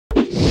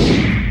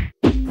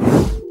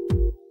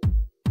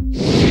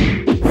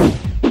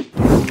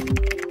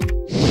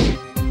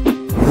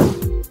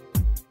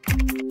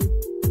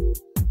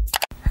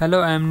Hello,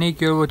 I'm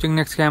Nick. You're watching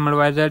Next Scam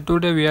Advisor.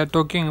 Today we are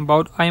talking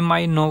about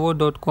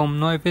Imynovo.com.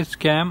 Know if it's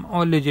scam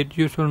or legit.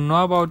 You should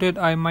know about it.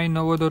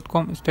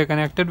 Imynovo.com. Stay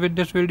connected with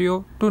this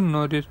video to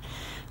know this.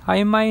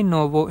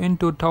 Imynovo in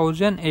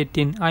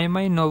 2018.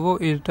 Imynovo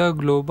is the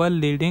global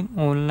leading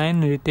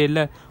online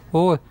retailer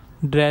of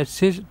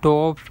dresses,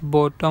 tops,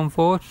 bottoms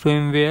for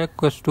swimwear.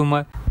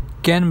 Customer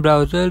can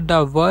browse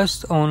the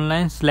vast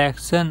online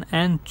selection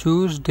and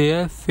choose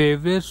their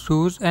favorite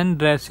shoes and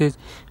dresses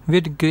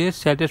with great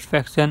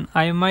satisfaction.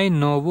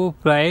 Imynovo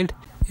prides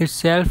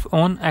itself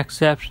on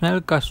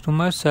exceptional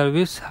customer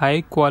service,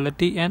 high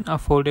quality and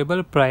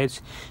affordable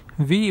price.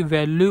 We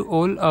value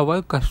all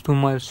our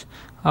customers.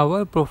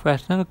 Our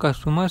professional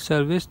customer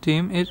service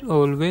team is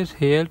always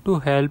here to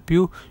help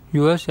you.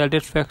 Your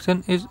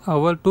satisfaction is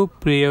our top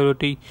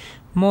priority.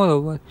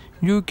 Moreover,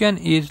 you can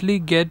easily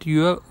get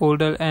your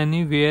order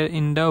anywhere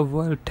in the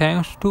world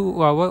thanks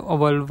to our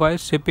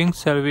worldwide shipping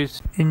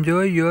service.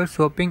 Enjoy your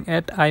shopping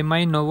at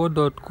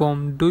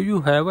imynovo.com. Do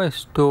you have a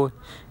store?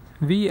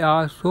 We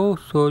are so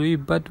sorry,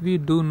 but we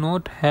do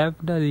not have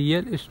the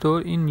real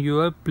store in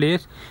your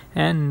place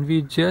and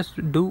we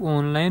just do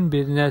online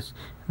business.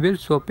 With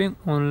shopping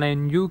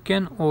online, you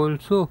can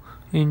also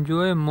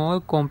enjoy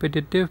more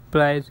competitive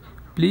price.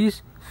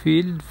 Please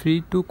feel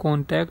free to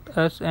contact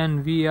us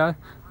and we are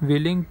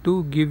willing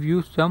to give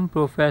you some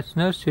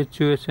professional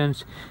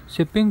situations.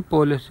 Shipping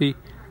policy.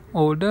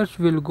 Orders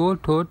will go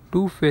through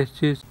two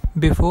phases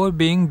before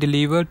being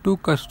delivered to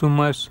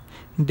customers.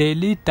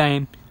 Daily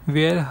time.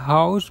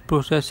 Warehouse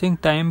processing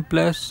time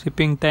plus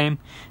shipping time.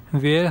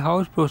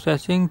 Warehouse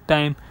processing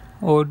time.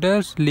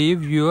 Orders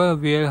leave your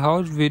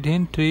warehouse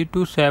within 3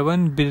 to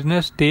 7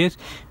 business days.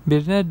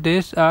 Business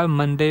days are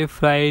Monday,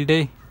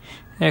 Friday,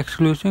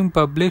 excluding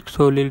public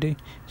holiday.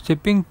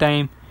 Shipping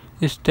time.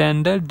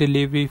 Standard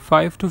delivery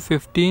 5 to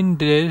 15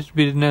 days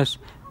business.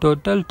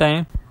 Total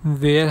time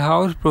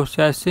warehouse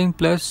processing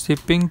plus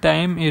shipping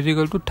time is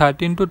equal to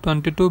 13 to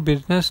 22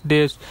 business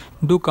days.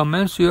 Do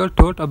comment your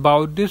thought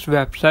about this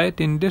website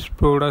in this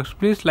products.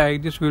 Please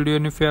like this video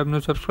and if you have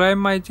not subscribed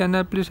my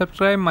channel, please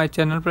subscribe my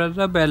channel, press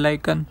the bell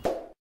icon.